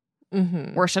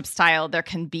worship style, there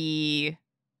can be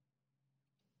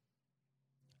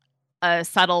a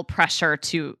subtle pressure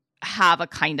to have a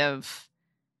kind of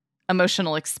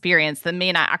emotional experience that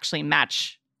may not actually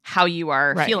match how you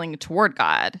are feeling toward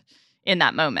God in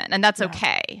that moment. And that's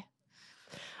okay.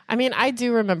 I mean, I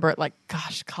do remember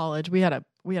college, we had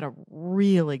a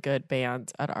really good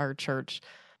band at our church,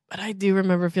 but I do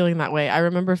remember feeling that way. I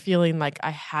remember feeling like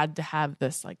I had to have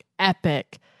this like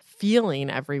epic feeling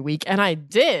every week. And I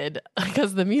did,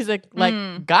 because the music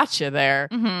got you there.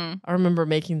 I remember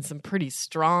making some pretty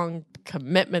strong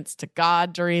commitments to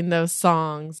God during those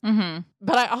songs.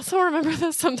 But I also remember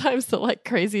that sometimes the like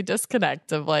crazy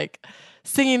disconnect of like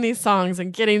singing these songs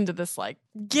and getting to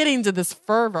this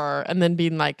fervor and then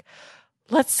being like,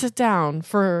 let's sit down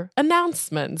for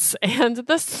announcements and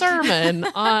the sermon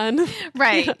on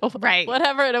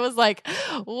whatever. And it was like,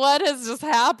 what has just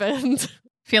happened?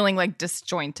 Feeling like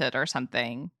disjointed or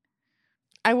something.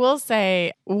 I will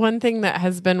say one thing that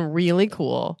has been really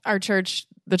cool. Our church,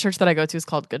 the church that I go to is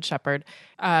called Good Shepherd.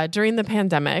 During the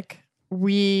pandemic,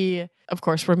 we, of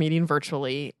course, were meeting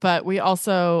virtually, but we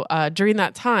also, during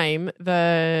that time,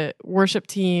 the worship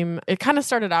team, it kind of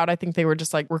started out, I think they were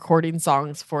just like recording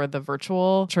songs for the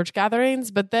virtual church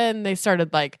gatherings, but then they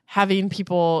started like having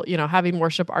people, having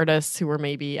worship artists who were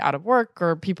maybe out of work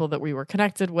or people that we were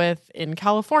connected with in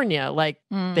California, like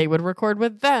they would record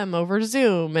with them over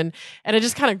Zoom. And it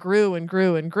just kind of grew and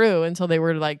grew and grew until they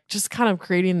were like just kind of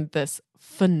creating this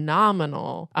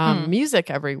phenomenal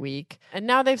music every week. And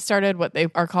now they've started what they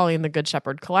are calling the Good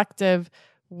Shepherd Collective,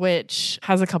 which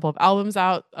has a couple of albums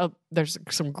out. There's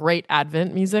some great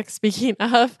Advent music, speaking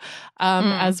of,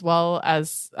 as well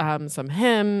as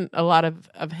a lot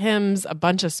of hymns, a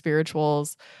bunch of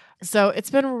spirituals. So it's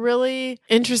been really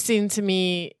interesting to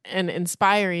me and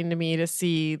inspiring to me to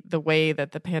see the way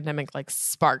that the pandemic like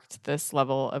sparked this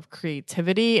level of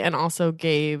creativity and also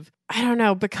gave, I don't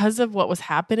know, because of what was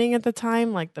happening at the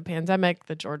time, like the pandemic,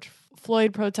 the George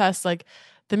Floyd protests, like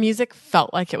the music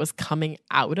felt like it was coming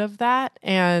out of that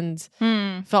and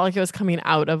felt like it was coming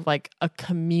out of like a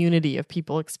community of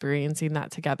people experiencing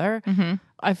that together.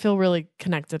 I feel really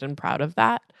connected and proud of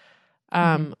that.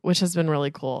 Which has been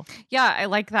really cool. Yeah, I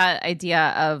like that idea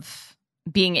of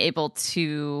being able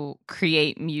to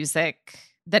create music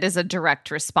that is a direct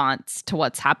response to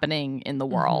what's happening in the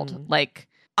world. Like,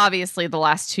 obviously, the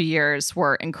last 2 years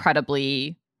were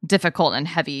incredibly difficult and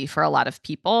heavy for a lot of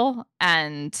people.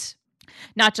 And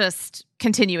not just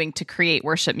continuing to create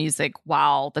worship music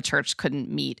while the church couldn't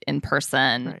meet in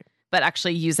person, but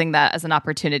actually using that as an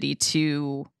opportunity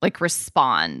to like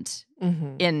respond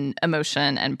in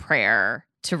emotion and prayer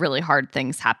to really hard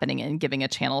things happening and giving a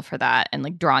channel for that and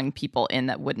like drawing people in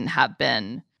that wouldn't have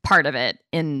been part of it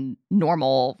in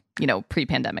normal,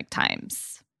 pre-pandemic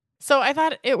times. So I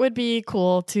thought it would be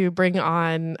cool to bring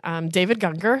on David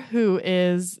Gungor, who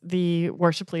is the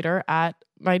worship leader at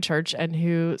my church and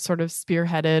who sort of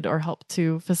spearheaded or helped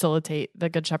to facilitate the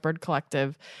Good Shepherd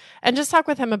Collective, and just talk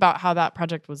with him about how that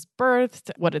project was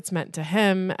birthed, what it's meant to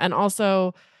him, and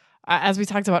also, as we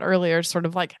talked about earlier, sort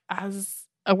of like as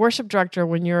a worship director,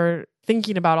 when you're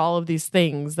thinking about all of these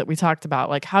things that we talked about,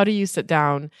 like how do you sit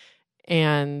down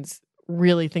and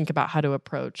really think about how to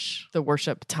approach the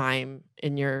worship time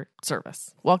in your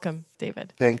service? Welcome,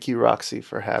 David. Thank you, Roxy,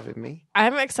 for having me.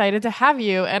 I'm excited to have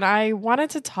you, and I wanted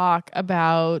to talk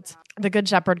about the Good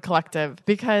Shepherd Collective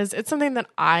because it's something that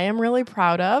I am really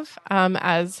proud of,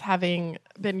 as having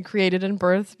been created and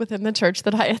birthed within the church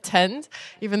that I attend,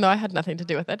 even though I had nothing to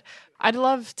do with it. I'd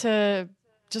love to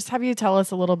just have you tell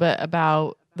us a little bit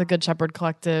about the Good Shepherd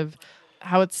Collective,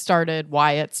 how it started,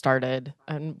 why it started,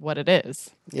 and what it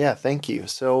is. Yeah, thank you.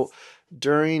 So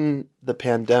during the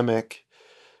pandemic,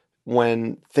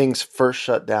 when things first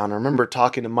shut down, I remember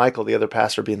talking to Michael, the other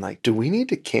pastor, being like, do we need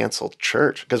to cancel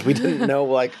church? Because we didn't know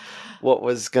like what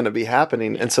was going to be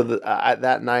happening. And so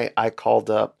that night I called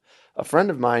up a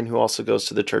friend of mine who also goes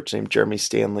to the church named Jeremy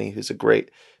Stanley, who's a great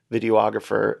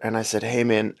videographer. And I said, hey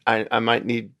man, I might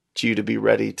need you to be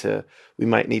ready we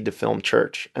might need to film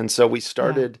church. And so we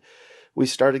started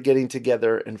getting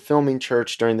together and filming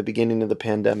church during the beginning of the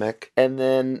pandemic. And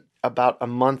then about a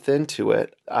month into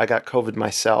it, I got COVID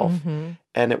myself.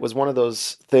 And it was one of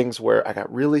those things where I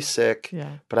got really sick,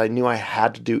 but I knew I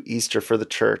had to do Easter for the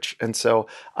church. And so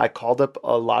I called up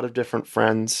a lot of different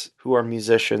friends who are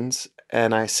musicians.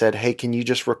 And I said, hey, can you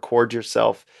just record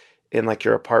yourself in like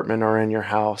your apartment or in your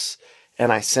house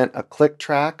and I sent a click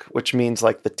track, which means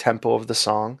like the tempo of the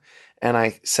song, and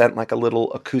I sent like a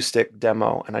little acoustic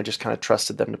demo, and I just kind of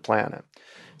trusted them to play on it.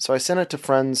 So I sent it to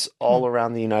friends all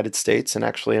around the United States and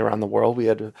actually around the world. We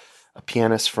had a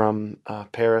pianist from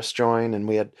Paris join, and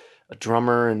we had a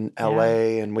drummer in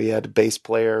LA, and we had a bass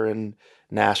player in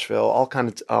Nashville, all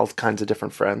kinds of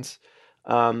different friends,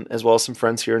 as well as some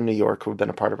friends here in New York who have been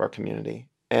a part of our community.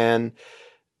 And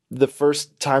the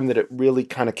first time that it really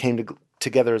kind of came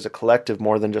together as a collective,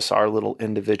 more than just our little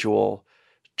individual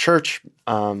church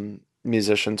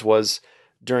musicians, was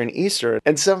during Easter.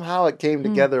 And somehow it came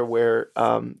together where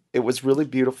it was really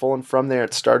beautiful. And from there,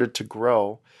 it started to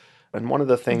grow. And one of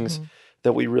the things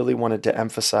that we really wanted to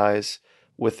emphasize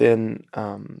within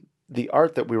the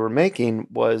art that we were making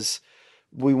was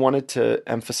we wanted to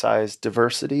emphasize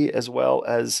diversity, as well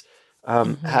as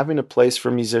having a place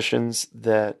for musicians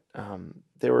that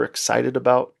they were excited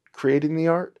about creating the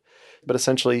art. But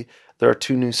essentially, there are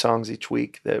 2 new songs each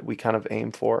week that we kind of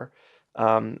aim for.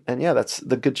 And yeah, that's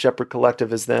the Good Shepherd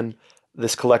Collective, is then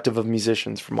this collective of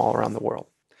musicians from all around the world.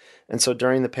 And so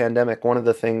during the pandemic, one of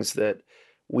the things that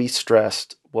we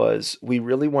stressed was we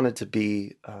really wanted to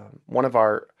be, one of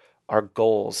our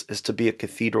goals is to be a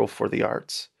cathedral for the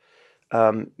arts.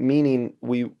 Meaning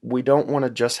we don't want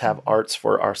to just have arts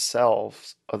for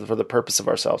ourselves, or for the purpose of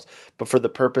ourselves, but for the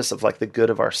purpose of like the good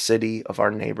of our city, of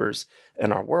our neighbors,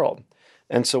 and our world.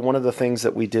 And so one of the things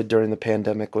that we did during the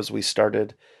pandemic was we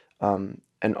started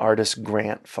an artist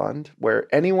grant fund, where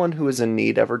anyone who was in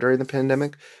need ever during the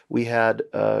pandemic, we had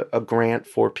a grant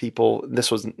for people.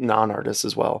 This was non-artists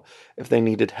as well. If they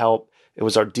needed help, it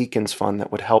was our Deacons Fund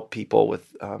that would help people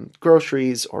with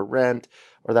groceries or rent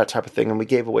or that type of thing. And we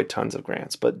gave away tons of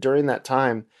grants. But during that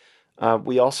time,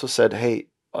 we also said, hey,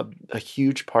 a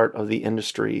huge part of the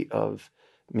industry of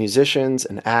musicians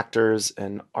and actors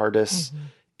and artists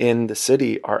in the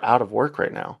city are out of work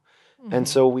right now. And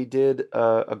so we did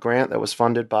a grant that was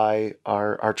funded by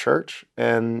our church.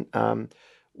 And, a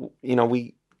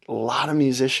lot of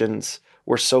musicians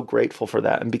were so grateful for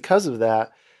that. And because of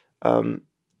that,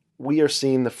 we are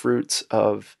seeing the fruits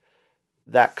of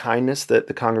that kindness that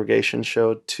the congregation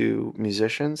showed to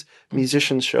musicians.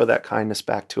 Musicians show that kindness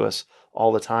back to us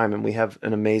all the time. And we have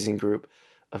an amazing group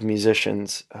of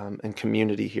musicians and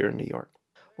community here in New York.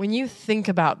 When you think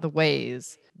about the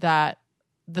ways that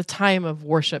the time of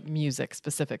worship music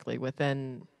specifically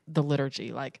within the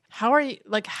liturgy,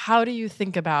 how do you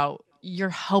think about you're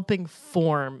helping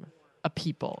form a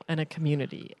people and a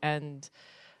community, and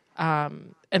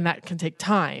that can take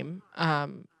time,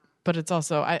 but it's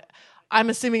also I'm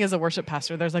assuming as a worship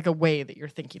pastor there's like a way that you're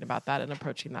thinking about that and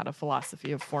approaching that, a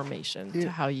philosophy of formation to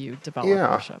how you develop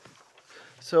worship.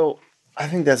 So I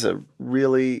think that's a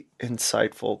really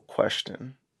insightful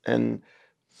question. And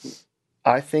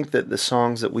I think that the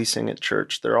songs that we sing at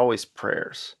church, they're always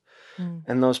prayers.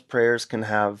 And those prayers can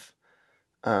have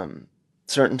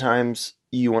certain times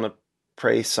you want to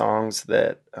pray songs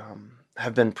that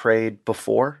have been prayed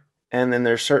before. And then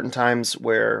there's certain times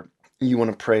where you want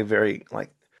to pray very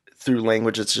through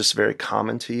language that's just very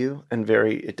common to you, and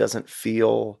it doesn't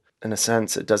feel, in a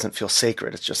sense, it doesn't feel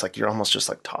sacred. It's just like you're almost just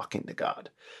like talking to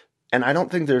God. And I don't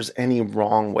think there's any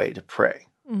wrong way to pray.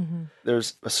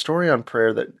 There's a story on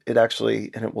prayer that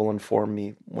it will inform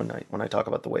me when I talk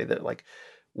about the way that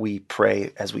we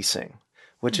pray as we sing,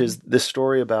 which is this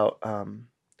story about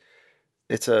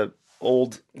it's a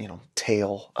old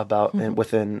tale about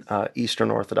within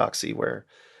Eastern Orthodoxy, where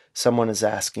someone is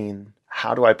asking,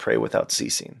 how do I pray without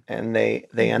ceasing? And they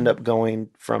end up going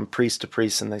from priest to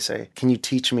priest, and they say, can you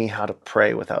teach me how to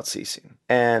pray without ceasing?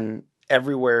 And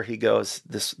everywhere he goes,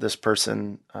 this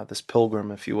person, this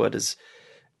pilgrim, if you would, is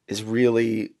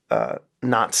really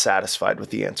not satisfied with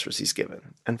the answers he's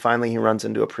given. And finally he runs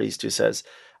into a priest who says,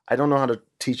 I don't know how to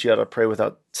teach you how to pray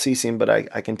without ceasing, but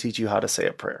I can teach you how to say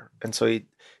a prayer. And so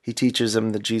he teaches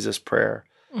him the Jesus prayer,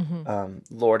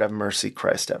 Lord have mercy,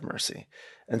 Christ have mercy.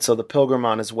 And so the pilgrim,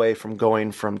 on his way from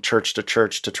going from church to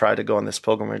church to try to go on this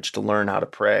pilgrimage to learn how to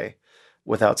pray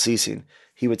without ceasing,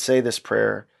 he would say this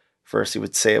prayer. First, he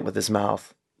would say it with his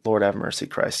mouth, Lord have mercy,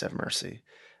 Christ have mercy.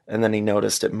 And then he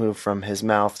noticed it moved from his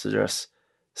mouth to just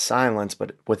silence,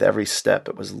 but with every step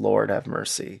it was Lord have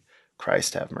mercy,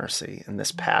 Christ have mercy, in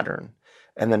this pattern.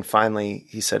 And then finally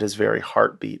he said his very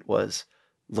heartbeat was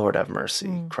Lord have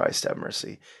mercy, Christ have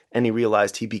mercy. And he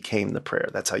realized he became the prayer.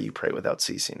 That's how you pray without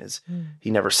ceasing, is he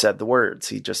never said the words,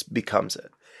 he just becomes it.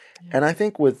 Yeah. And I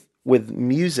think with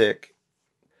music,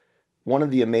 one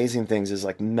of the amazing things is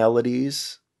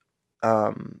melodies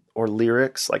or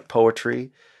lyrics, like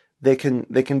poetry. They can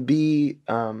be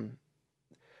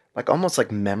like almost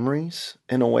like memories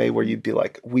in a way where you'd be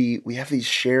like, we have these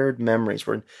shared memories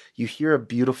where you hear a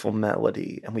beautiful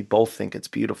melody and we both think it's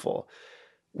beautiful.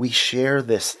 We share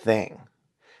this thing,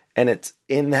 and it's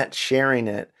in that sharing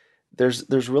it.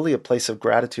 There's really a place of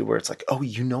gratitude where it's like, oh,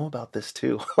 you know about this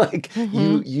too. Like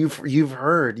you've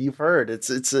heard.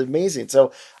 It's amazing.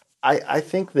 So I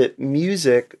think that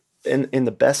music in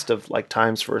the best of like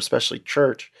times for especially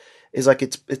church is like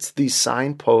it's these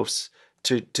signposts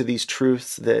to these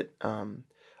truths that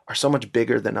are so much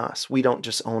bigger than us. We don't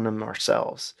just own them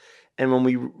ourselves. And when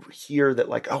we hear that,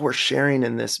 like, oh, we're sharing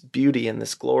in this beauty and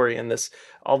this glory and this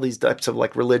all these types of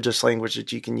like religious language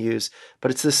that you can use, but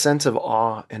it's this sense of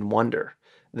awe and wonder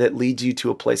that leads you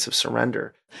to a place of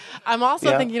surrender. I'm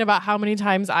also thinking about how many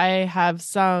times I have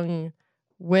sung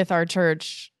with our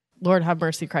church, Lord have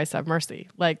mercy, Christ have mercy.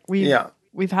 Like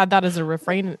we've had that as a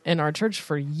refrain in our church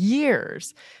for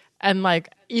years. And like,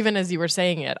 even as you were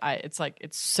saying it,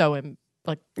 it's so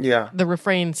the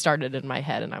refrain started in my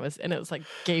head and it was like,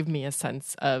 gave me a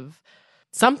sense of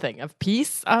something of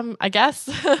peace, I guess.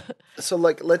 So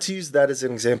like, let's use that as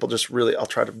an example. Just really, I'll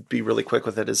try to be really quick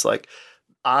with it. Is like,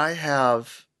 I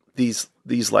have these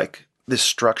like this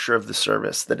structure of the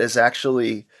service that is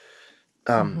actually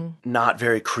not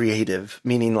very creative,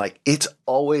 meaning like it's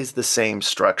always the same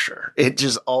structure. It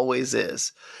just always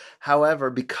is. However,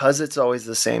 because it's always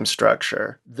the same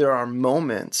structure, there are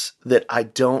moments that I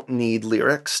don't need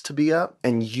lyrics to be up,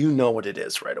 and you know what it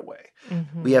is right away.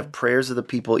 Mm-hmm. We have prayers of the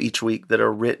people each week that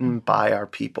are written by our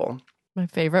people. My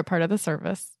favorite part of the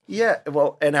service. Yeah,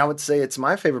 well, and I would say it's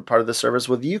my favorite part of the service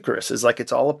with Eucharist, is like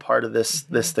it's all a part of this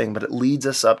thing, but it leads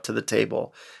us up to the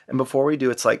table. And before we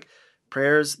do, it's like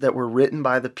prayers that were written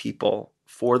by the people,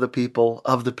 for the people,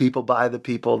 of the people, by the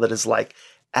people, that is like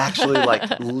actually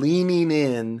like leaning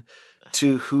in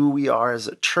to who we are as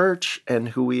a church and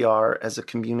who we are as a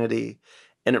community.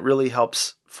 And it really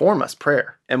helps form us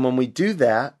prayer. And when we do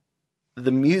that,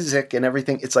 the music and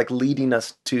everything, it's like leading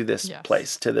us to this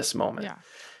place, to this moment. Yeah.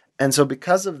 And so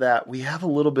because of that, we have a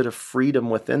little bit of freedom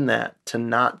within that to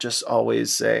not just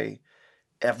always say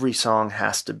every song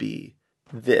has to be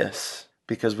this,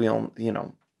 because we don't,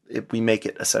 we make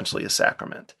it essentially a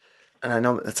sacrament. And I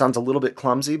know it sounds a little bit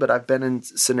clumsy, but I've been in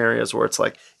scenarios where it's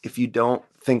like, if you don't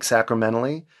think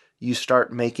sacramentally, you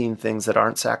start making things that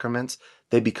aren't sacraments,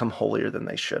 they become holier than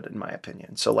they should, in my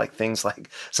opinion. So like things like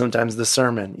sometimes the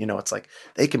sermon, it's like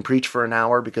they can preach for an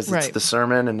hour because it's the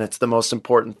sermon and it's the most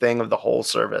important thing of the whole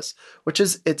service,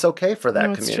 it's okay for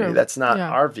that community. That's not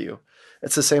our view.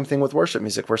 It's the same thing with worship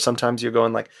music, where sometimes you're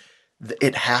going like,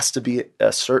 it has to be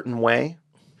a certain way,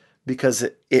 because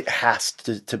it has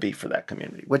to be for that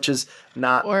community, which is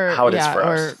not how it is for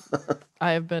us.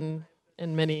 I have been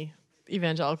in many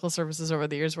evangelical services over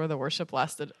the years where the worship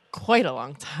lasted quite a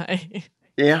long time.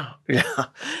 Yeah.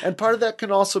 And part of that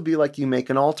can also be like you make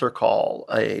an altar call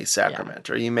a sacrament,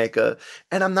 or you make and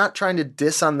I'm not trying to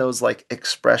diss on those like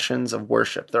expressions of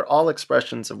worship. They're all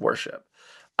expressions of worship.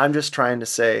 I'm just trying to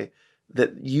say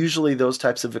that usually those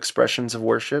types of expressions of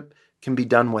worship can be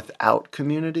done without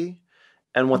community.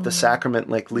 And what the sacrament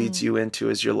like leads you into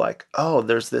is you're like, oh,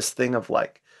 there's this thing of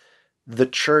like the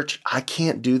church, I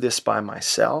can't do this by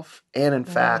myself. And in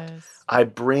fact, I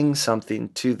bring something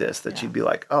to this that you'd be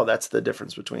like, oh, that's the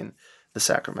difference between the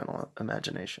sacramental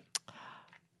imagination.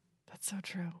 That's so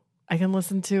true. I can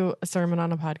listen to a sermon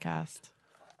on a podcast.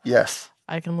 Yes.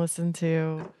 I can listen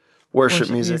to worship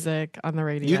music on the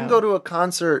radio. You can go to a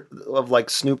concert of like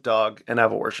Snoop Dogg and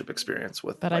have a worship experience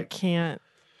with. But like,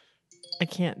 I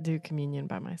can't do communion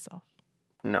by myself.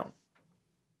 No.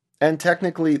 And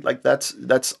technically, like that's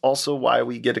also why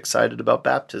we get excited about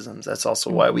baptisms. That's also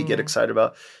why we get excited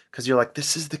about, because you're like,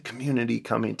 this is the community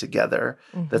coming together.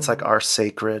 That's like our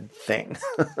sacred thing.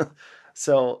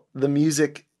 So the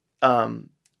music, how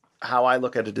I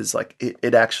look at it is like,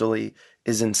 it actually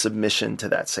is in submission to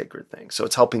that sacred thing. So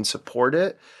it's helping support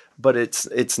it, but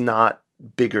it's not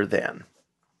bigger than.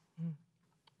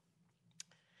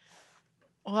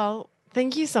 Well,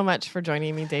 thank you so much for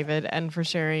joining me, David, and for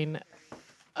sharing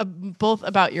both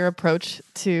about your approach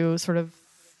to sort of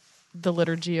the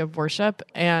liturgy of worship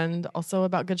and also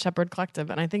about Good Shepherd Collective.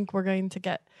 And I think we're going to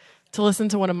get to listen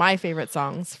to one of my favorite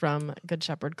songs from Good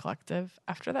Shepherd Collective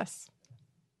after this.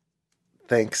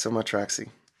 Thanks so much, Roxy.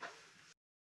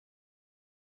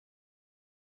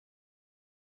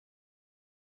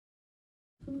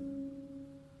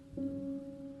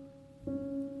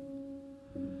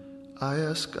 I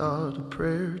ask God a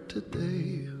prayer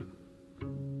today,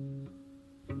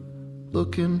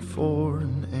 looking for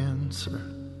an answer,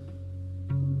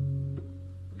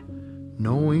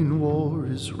 knowing war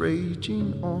is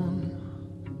raging on,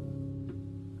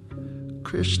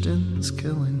 Christians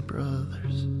killing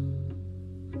brothers.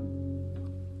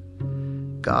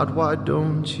 God, why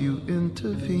don't you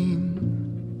intervene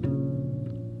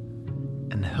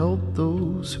and help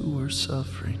those who are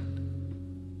suffering?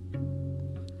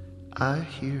 I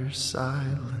hear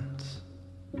silence.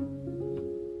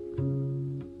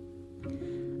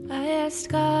 I asked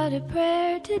God a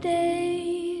prayer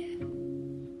today,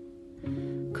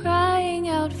 crying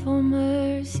out for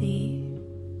mercy.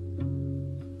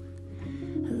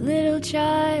 A little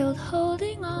child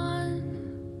holding on,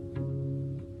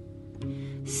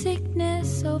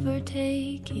 sickness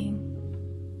overtaking.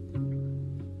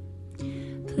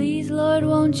 Please, Lord,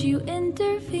 won't you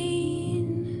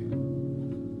intervene?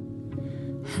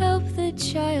 Help the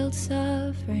child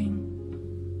suffering.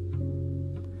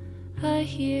 I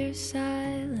hear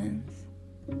silence.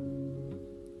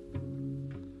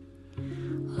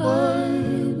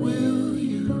 What will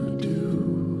you do?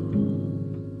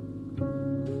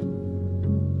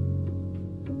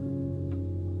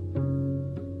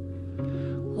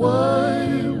 What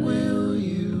will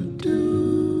you do?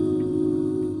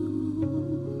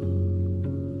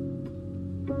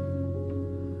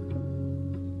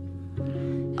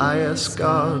 I ask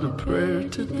God a prayer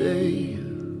today,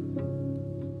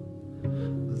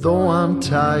 though I'm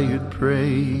tired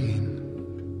praying.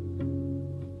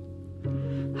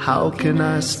 How can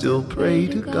I still pray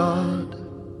to God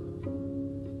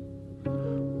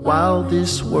while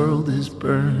this world is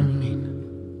burning?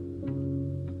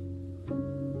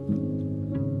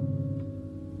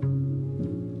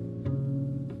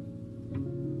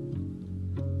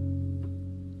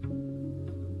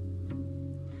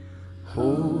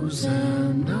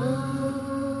 Hosanna.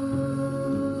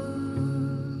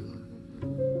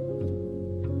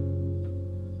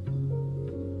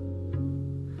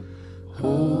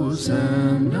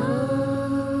 Hosanna.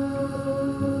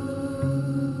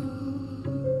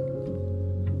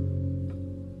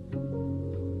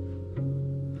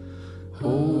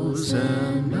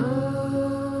 Hosanna.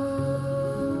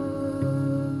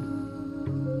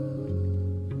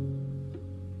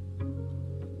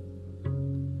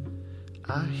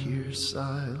 I hear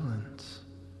silence.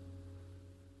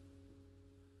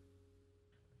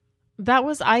 That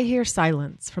was I Hear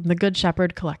Silence from the Good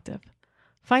Shepherd Collective.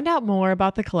 Find out more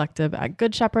about the collective at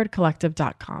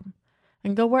goodshepherdcollective.com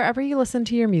and go wherever you listen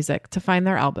to your music to find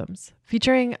their albums,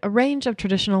 featuring a range of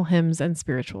traditional hymns and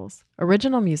spirituals,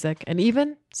 original music, and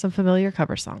even some familiar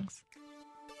cover songs.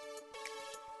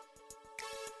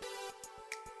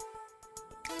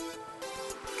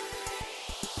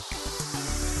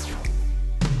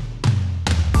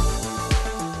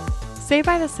 Saved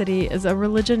by the City is a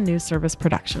religion news service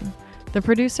production. The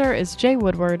producer is Jay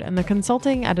Woodward, and the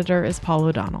consulting editor is Paul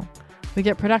O'Donnell. We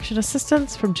get production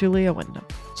assistance from Julia Wyndham.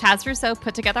 Chaz Rousseau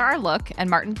put together our look, and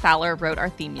Martin Fowler wrote our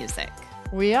theme music.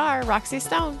 We are Roxy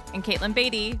Stone and Caitlin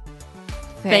Beatty.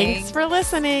 Thanks for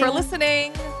listening. All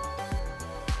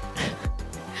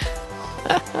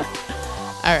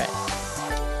right.